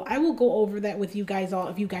 So I will go over that with you guys all.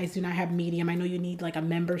 If you guys do not have Medium, I know you need like a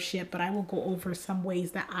membership, but I will go over some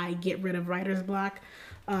ways that I get rid of writer's block.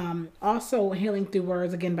 Also, Healing Through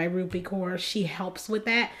Words, again, by Rupi Kaur. She helps with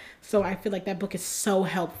that. So I feel like that book is so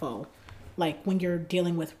helpful, like when you're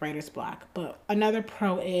dealing with writer's block. But another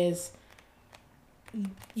pro is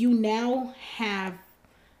you now have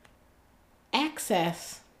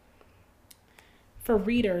access for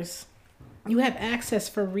readers. You have access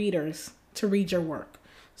for readers to read your work.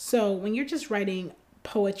 So when you're just writing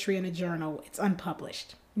poetry in a journal, it's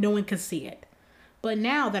unpublished. No one can see it. But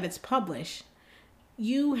now that it's published,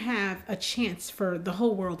 you have a chance for the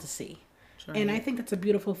whole world to see. Sure. And I think that's a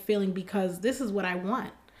beautiful feeling, because this is what I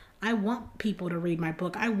want. I want people to read my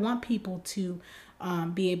book. I want people to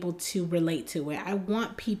be able to relate to it. I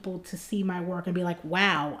want people to see my work and be like,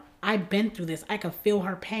 wow, I've been through this. I can feel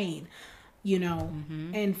her pain,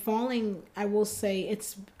 And Falling, I will say,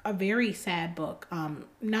 it's a very sad book.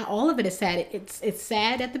 Not all of it is sad. It's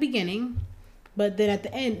sad at the beginning, but then at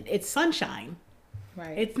the end, it's sunshine.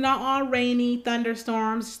 Right. It's not all rainy,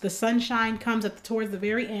 thunderstorms. The sunshine comes towards the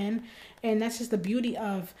very end, and that's just the beauty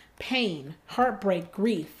of pain, heartbreak,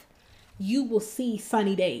 grief. You will see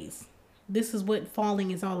sunny days. This is what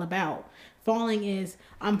Falling is all about. Falling is,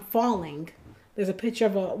 I'm falling. There's a picture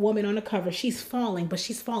of a woman on the cover. She's falling, but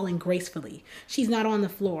she's falling gracefully. She's not on the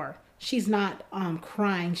floor. She's not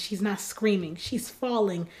crying. She's not screaming. She's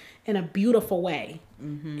falling in a beautiful way.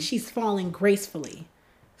 Mm-hmm. She's falling gracefully.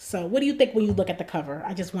 So what do you think when you look at the cover?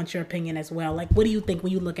 I just want your opinion as well. Like, what do you think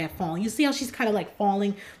when you look at Falling? You see how she's kind of like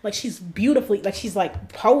falling? Like, she's beautifully, like she's like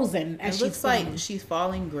posing as she's falling. It looks like she's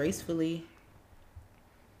falling gracefully.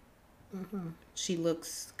 Mm-hmm. She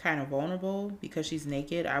looks kind of vulnerable because she's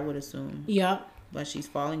naked, I would assume. Yep. But she's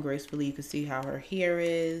falling gracefully. You can see how her hair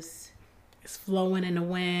is. It's flowing in the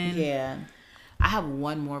wind. Yeah. I have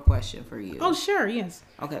one more question for you. Oh, sure. Yes.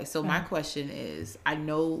 Okay. So my question is, I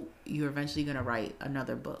know you're eventually going to write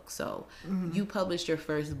another book. So you published your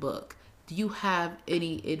first book. Do you have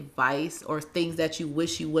any advice or things that you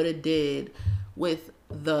wish you would have did with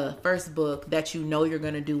the first book that you know you're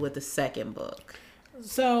going to do with the second book?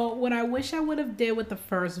 So what I wish I would have did with the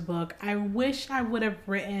first book, I wish I would have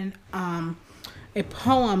written a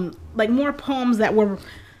poem, like more poems that were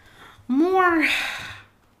more,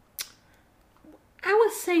 I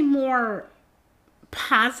would say more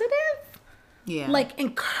positive. Yeah. Like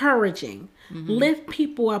encouraging. Mm-hmm. Lift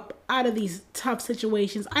people up out of these tough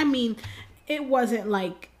situations. I mean, it wasn't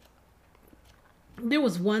like, there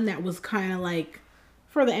was one that was kind of like,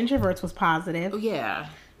 for the introverts was positive. Oh, yeah.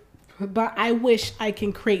 But I wish I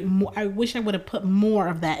can create more. I wish I would have put more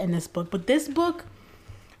of that in this book. But this book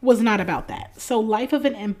was not about that. So Life of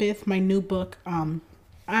an Empath, my new book,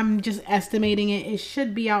 I'm just estimating it. It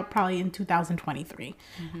should be out probably in 2023.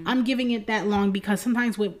 Mm-hmm. I'm giving it that long because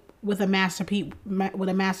sometimes with a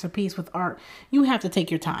masterpiece with art, you have to take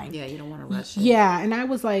your time. Yeah, you don't want to rush it. Yeah, and I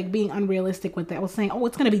was like being unrealistic with that. I was saying, oh,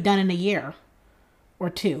 it's going to be done in a year or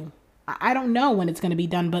two. I don't know when it's going to be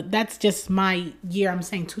done, but that's just my year. I'm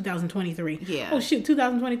saying 2023. Yeah. Oh, shoot.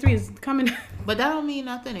 2023 is coming. But that don't mean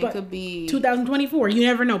nothing. It could be 2024. You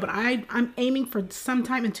never know. But I'm aiming for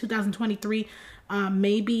sometime in 2023,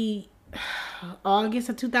 maybe August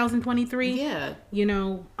of 2023. Yeah.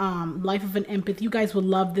 Life of an Empath. You guys will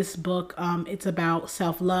love this book. It's about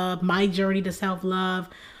self-love, my journey to self-love,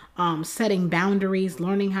 setting boundaries,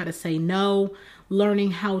 learning how to say no,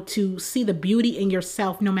 learning how to see the beauty in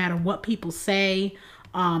yourself no matter what people say,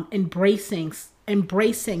 embracing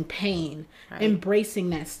pain, right. Embracing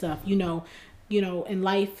that stuff. In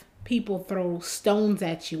life, people throw stones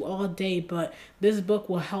at you all day, but this book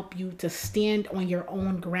will help you to stand on your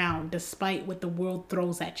own ground despite what the world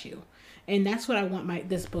throws at you. And that's what I want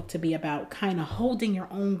this book to be about, kind of holding your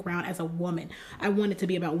own ground as a woman. I want it to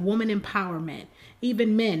be about woman empowerment.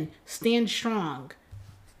 Even men, stand strong.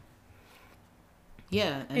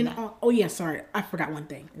 Yeah. Sorry, I forgot one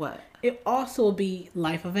thing. What? It also will be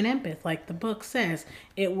Life of an Empath, like the book says.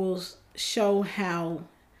 It will show how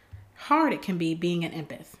hard it can be being an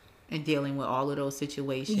empath. And dealing with all of those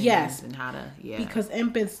situations. Yes. And how to, Because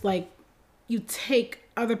empaths, like, you take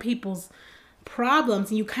other people's problems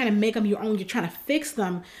and you kind of make them your own. You're trying to fix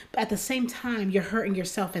them. But at the same time, you're hurting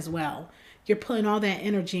yourself as well. You're putting all that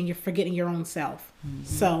energy and you're forgetting your own self. Mm-hmm.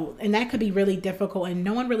 So, and that could be really difficult. And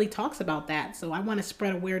no one really talks about that. So I want to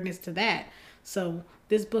spread awareness to that. So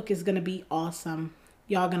this book is going to be awesome.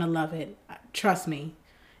 Y'all going to love it. Trust me.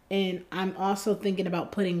 And I'm also thinking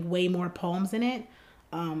about putting way more poems in it.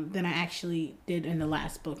 Than I actually did in the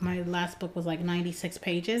last book. My last book was like 96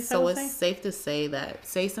 pages. So it's safe to say that,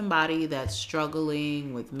 say somebody that's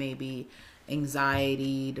struggling with maybe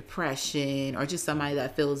anxiety, depression, or just somebody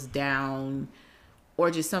that feels down,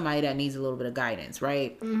 or just somebody that needs a little bit of guidance,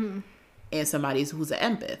 right? Mm-hmm. And somebody who's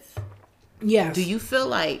an empath. Yes. Do you feel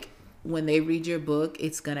like when they read your book,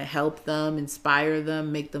 it's going to help them, inspire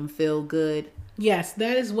them, make them feel good? Yes,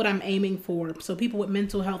 that is what I'm aiming for. So people with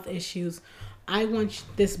mental health issues, I want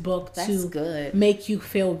this book to make you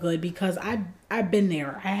feel good, because I've been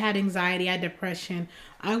there. I had anxiety, I had depression.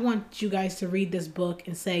 I want you guys to read this book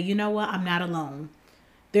and say, you know what? I'm not alone.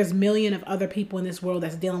 There's a million of other people in this world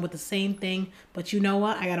that's dealing with the same thing. But you know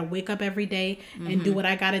what? I got to wake up every day and do what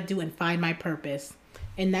I got to do and find my purpose.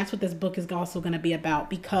 And that's what this book is also going to be about,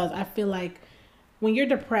 because I feel like when you're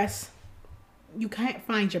depressed, you can't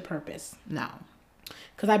find your purpose. No.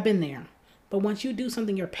 Because I've been there. But once you do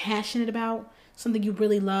something you're passionate about, something you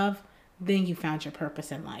really love, then you found your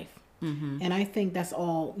purpose in life. Mm-hmm. And I think that's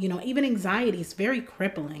all, even anxiety is very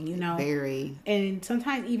crippling, Very. And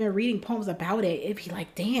sometimes even reading poems about it, it'd be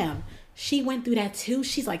like, damn, she went through that too.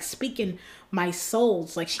 She's like speaking my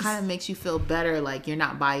soul's. Like, she kind of makes you feel better, like you're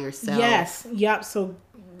not by yourself. Yes. Yep. So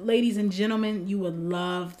ladies and gentlemen, you would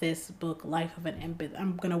love this book, Life of an Empath.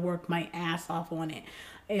 I'm going to work my ass off on it.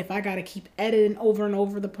 If I got to keep editing over and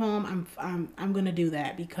over the poem, I'm going to do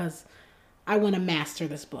that, because I want to master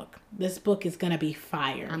this book. This book is going to be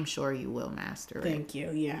fire. I'm sure you will master it. Thank you.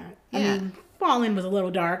 Yeah. I mean, Falling was a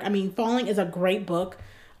little dark. I mean, Falling is a great book.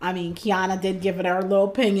 I mean, Kiana did give it her little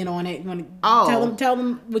opinion on it. Tell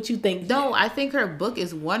them what you think. No, I think her book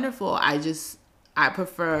is wonderful. I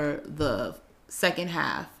prefer the second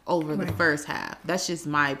half over the first half. That's just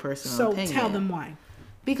my personal opinion. So tell them why.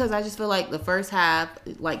 Because I just feel like the first half,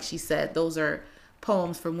 like she said, those are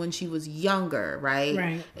poems from when she was younger, right?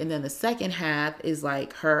 Right. And then the second half is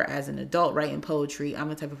like her as an adult writing poetry. I'm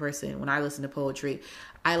the type of person, when I listen to poetry,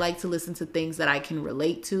 I like to listen to things that I can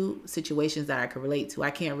relate to, situations that I can relate to.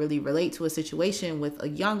 I can't really relate to a situation with a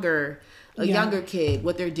younger kid,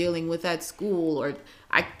 what they're dealing with at school,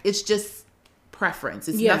 it's just preference.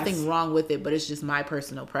 It's nothing wrong with it, but it's just my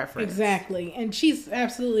personal preference. Exactly. And she's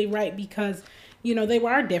absolutely right, because they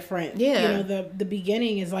were different. Yeah. The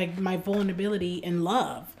beginning is like my vulnerability in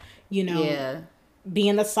love, Yeah.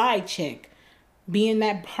 Being the side chick, being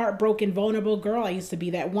that heartbroken, vulnerable girl I used to be,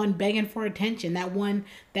 that one begging for attention, that woman,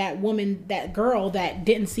 that girl that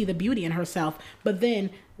didn't see the beauty in herself. But then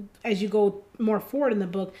as you go more forward in the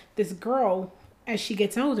book, this girl, as she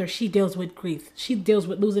gets older, she deals with grief. She deals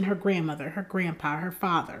with losing her grandmother, her grandpa, her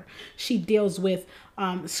father. She deals with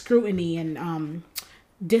scrutiny and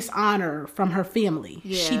dishonor from her family.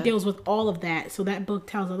 Yeah. She deals with all of that. So that book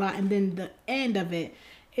tells a lot. And then the end of it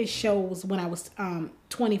shows when I was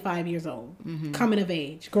 25 years old, coming of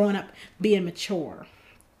age, growing up, being mature,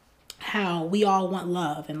 how we all want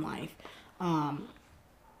love in life.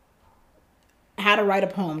 How to write a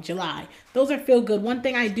poem, July. Those are feel good. One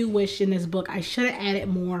thing I do wish in this book, I should have added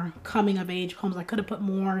more coming of age poems. I could have put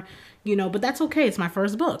more, but that's okay. It's my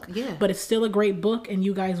first book. Yeah. But it's still a great book and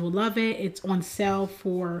you guys will love it. It's on sale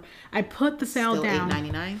I put the sale still down.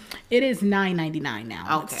 $8.99? It is $9.99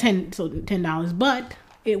 now. Okay. It's $10. But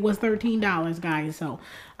It was $13, guys. So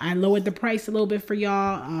I lowered the price a little bit for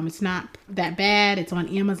y'all. It's not that bad. It's on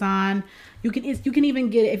Amazon. You can even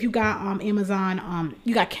get it if you got Amazon.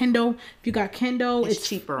 You got Kindle. If you got Kindle, it's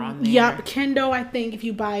cheaper on there. Yep, Kindle. I think if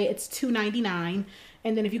you buy it, it's $2.99.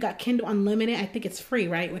 And then if you got Kindle Unlimited, I think it's free,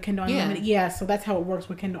 right? With Kindle Unlimited. Yeah, so that's how it works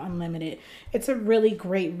with Kindle Unlimited. It's a really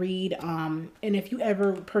great read. And if you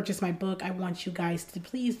ever purchase my book, I want you guys to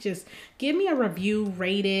please just give me a review,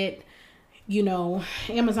 rate it. You know,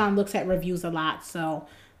 Amazon looks at reviews a lot, so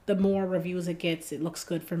the more reviews it gets, it looks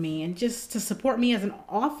good for me. And just to support me as an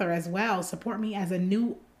author as well, support me as a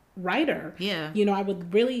new writer. Yeah. You know, I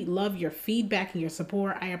would really love your feedback and your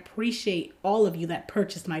support. I appreciate all of you that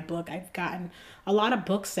purchased my book. I've gotten a lot of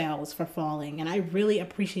book sales for Falling, and I really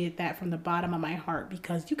appreciate that from the bottom of my heart,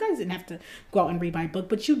 because you guys didn't have to go out and read my book,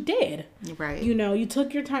 but you did. Right. You know, you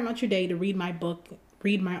took your time out your day to read my book,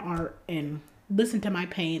 read my art, and listen to my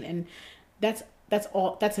pain, and that's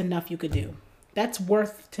enough you could do. That's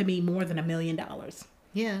worth to me more than $1 million.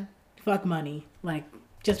 Yeah. Fuck money. Like,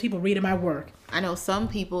 just people reading my work. I know some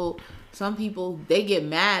people, they get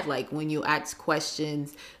mad, like, when you ask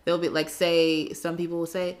questions. They'll be like, some people will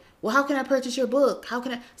say, well, how can I purchase your book?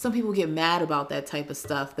 Some people get mad about that type of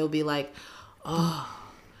stuff. They'll be like, oh,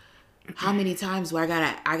 how many times do I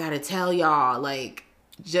gotta tell y'all? Like,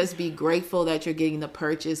 just be grateful that you're getting the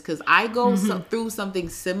purchase. Because I go through something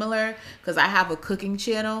similar, because I have a cooking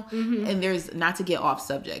channel, and there's, not to get off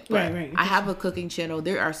subject, but right. I have a cooking channel.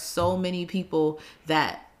 There are so many people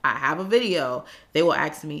that I have a video. They will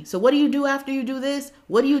ask me, so what do you do after you do this?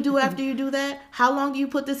 What do you do after you do that? How long do you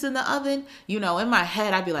put this in the oven? You know, in my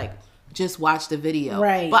head, I'd be like, just watch the video.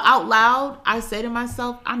 Right. But out loud, I say to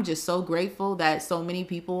myself, I'm just so grateful that so many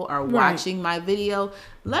people are watching my video.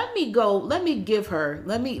 Let me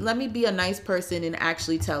be a nice person and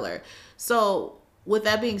actually tell her. So with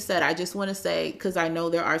that being said, I just want to say, because I know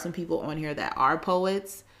there are some people on here that are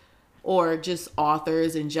poets or just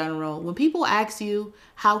authors in general. When people ask you,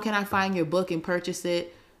 how can I find your book and purchase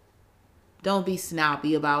it? Don't be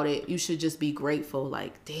snappy about it. You should just be grateful.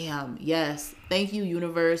 Like, damn, yes. Thank you,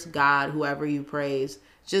 universe, God, whoever you praise.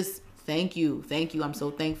 Just thank you. Thank you. I'm so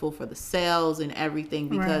thankful for the sales and everything,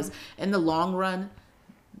 because in the long run,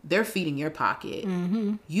 they're feeding your pocket.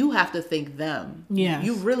 You have to thank them. Yes.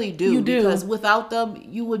 You really do. You do. Because without them,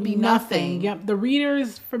 you would be nothing. Yep. The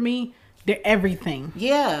readers, for me, they're everything.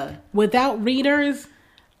 Yeah. Without readers,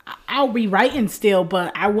 I'll be writing still,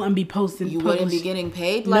 but I wouldn't be posting. You wouldn't be getting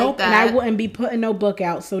paid like that. And I wouldn't be putting no book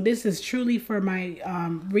out. So this is truly for my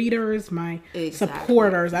readers, my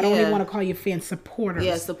supporters. I don't even want to call you fans, supporters.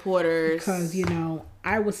 Yeah, supporters. Because, you know,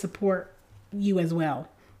 I would support you as well,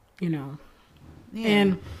 you know. Yeah.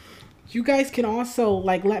 And you guys can also,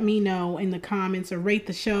 like, let me know in the comments or rate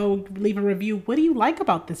the show, leave a review. What do you like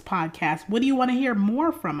about this podcast? What do you want to hear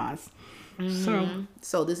more from us?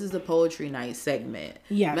 So this is the poetry night segment.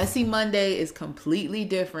 Yes. Messy Monday is completely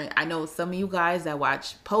different. I know some of you guys that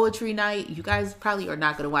watch poetry night, you guys probably are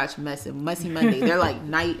not going to watch Messy Monday. They're like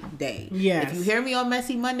night and day. Yes. If you hear me on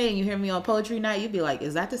Messy Monday and you hear me on poetry night, you'd be like,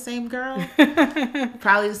 is that the same girl?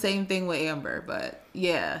 Probably the same thing with Amber, but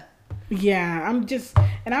yeah. Yeah,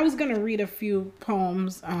 and I was going to read a few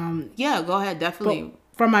poems. Yeah, go ahead. Definitely.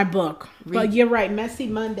 From my book. But you're right. Messy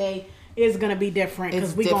Monday is going to be different,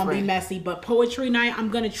 because we're going to be messy. But poetry night, I'm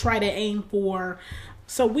going to try to aim for.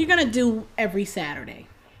 So we're going to do every Saturday.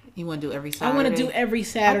 You want to do every Saturday? I want to do every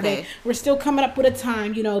Saturday. Okay. We're still coming up with a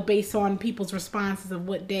time, you know, based on people's responses of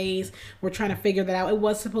what days. We're trying to figure that out. It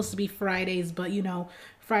was supposed to be Fridays, but, you know,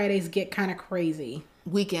 Fridays get kind of crazy.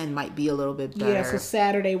 Weekend might be a little bit better. Yeah, so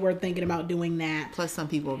Saturday we're thinking about doing that. Plus, some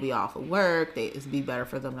people will be off of work. It'd be better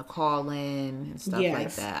for them to call in and stuff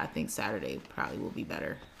like that. I think Saturday probably will be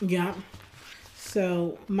better. Yeah.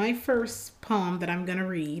 So my first poem that I'm going to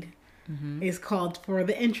read is called For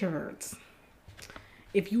the Introverts.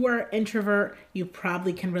 If you are an introvert, you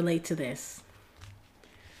probably can relate to this.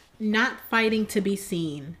 Not fighting to be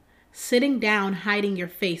seen. Sitting down, hiding your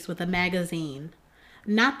face with a magazine.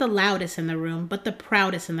 Not the loudest in the room, but the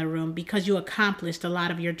proudest in the room, because you accomplished a lot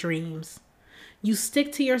of your dreams. You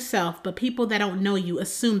stick to yourself, but people that don't know you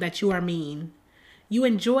assume that you are mean. You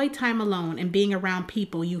enjoy time alone and being around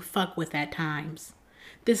people you fuck with at times.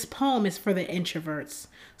 This poem is for the introverts.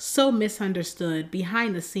 So misunderstood,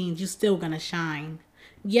 behind the scenes you still gonna shine.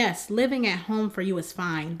 Yes, living at home for you is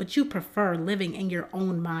fine, but you prefer living in your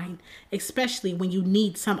own mind, especially when you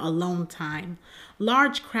need some alone time.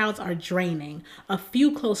 Large crowds are draining, a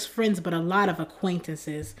few close friends but a lot of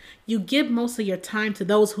acquaintances. You give most of your time to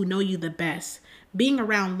those who know you the best. Being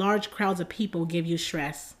around large crowds of people give you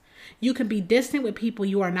stress. You can be distant with people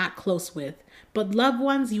you are not close with, But loved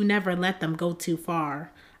ones, you never let them go too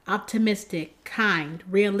far. Optimistic, kind,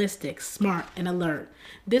 realistic, smart, and alert.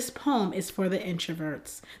 This poem is for the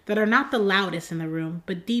introverts that are not the loudest in the room,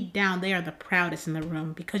 but deep down they are the proudest in the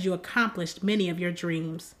room because you accomplished many of your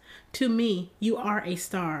dreams. To me, you are a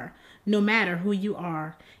star, no matter who you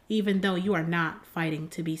are, even though you are not fighting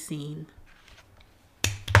to be seen.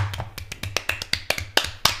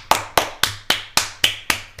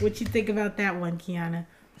 What you think about that one, Kiana?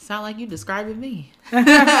 Sound like you describing me.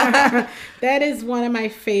 That is one of my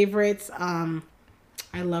favorites. I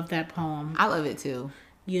love that poem. I love it too.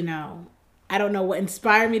 You know, I don't know what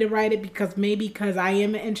inspired me to write it because I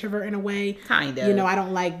am an introvert in a way. Kind of. You know, I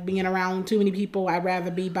don't like being around too many people. I'd rather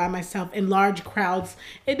be by myself in large crowds.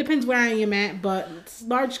 It depends where I am at, but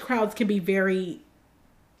large crowds can be very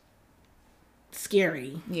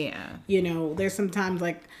scary. Yeah. You know, there's sometimes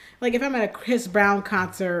like if I'm at a Chris Brown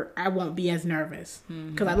concert, I won't be as nervous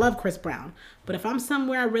because I love Chris Brown. But if I'm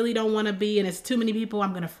somewhere I really don't want to be and it's too many people,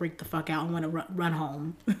 I'm going to freak the fuck out and want to run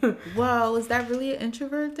home. Well, is that really an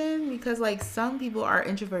introvert then? Because like some people are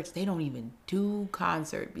introverts. They don't even do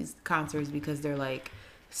concerts because they're like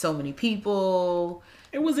so many people.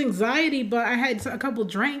 It was anxiety, but I had a couple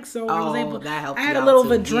drinks, so I was able. That helped. I had a little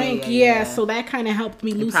of a drink, so that kind of helped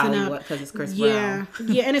me loosen up. Because it's Chris Brown.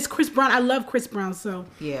 Yeah, and it's Chris Brown. I love Chris Brown, so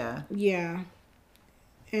yeah.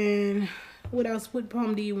 And what else? What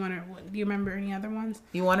poem do you want to? Do you remember any other ones?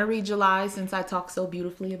 You want to read July since I talk so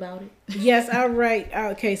beautifully about it? Yes, all right.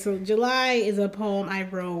 Okay, so July is a poem I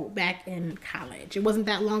wrote back in college. It wasn't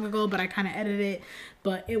that long ago, but I kind of edited it.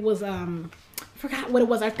 But it was forgot what it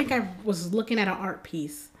was. I think I was looking at an art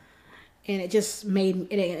piece, and it just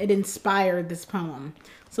made it inspired this poem.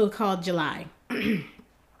 So it's called July.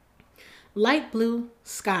 Light blue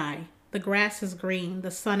sky. The grass is green. The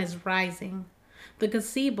sun is rising. The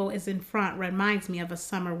gazebo is in front. Reminds me of a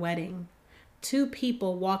summer wedding. Two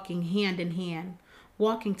people walking hand in hand,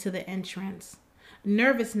 walking to the entrance.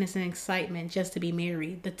 Nervousness and excitement just to be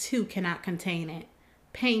married. The two cannot contain it.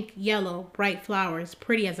 Pink, yellow, bright flowers,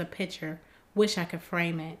 pretty as a picture. Wish I could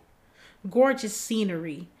frame it. Gorgeous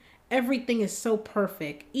scenery. Everything is so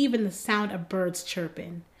perfect, even the sound of birds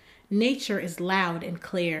chirping. Nature is loud and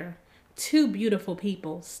clear. Two beautiful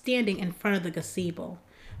people standing in front of the gazebo,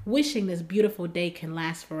 wishing this beautiful day can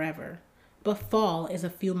last forever. But fall is a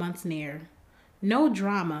few months near. No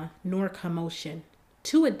drama nor commotion.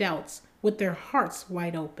 Two adults with their hearts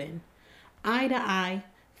wide open. Eye to eye,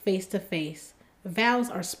 face to face. Vows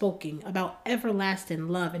are spoken about everlasting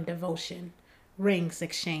love and devotion. Rings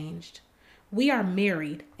exchanged. We are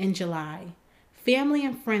married in July. Family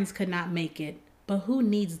and friends could not make it, but who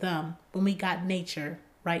needs them when we got nature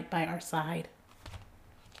right by our side?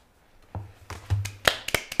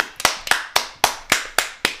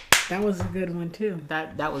 That was a good one too.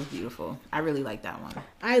 That was beautiful. I really like that one.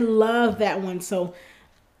 I love that one. So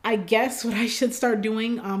I guess what I should start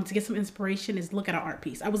doing to get some inspiration is look at an art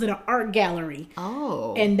piece. I was in an art gallery.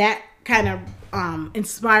 Oh. And that kind of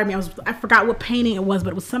inspired me. I forgot what painting it was,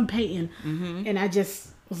 but it was some painting. Mm-hmm. And I just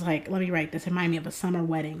was like, let me write this. It reminded me of a summer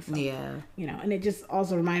wedding. So, yeah. You know, and it just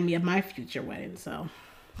also reminded me of my future wedding. So,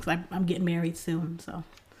 I'm getting married soon. So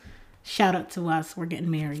shout out to us. We're getting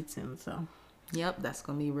married soon. So. Yep, that's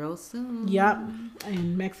going to be real soon. Yep,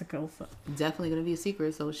 in Mexico. So. Definitely going to be a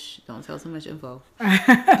secret, so don't tell so much info.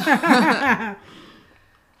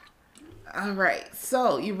 All right,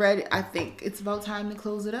 so you ready? I think it's about time to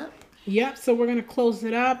close it up. Yep, so we're going to close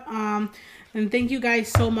it up. And thank you guys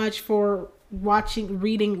so much for watching,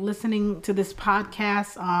 reading, listening to this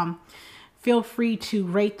podcast. Feel free to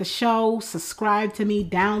rate the show, subscribe to me,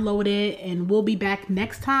 download it, and we'll be back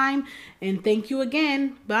next time. And thank you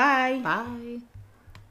again. Bye. Bye.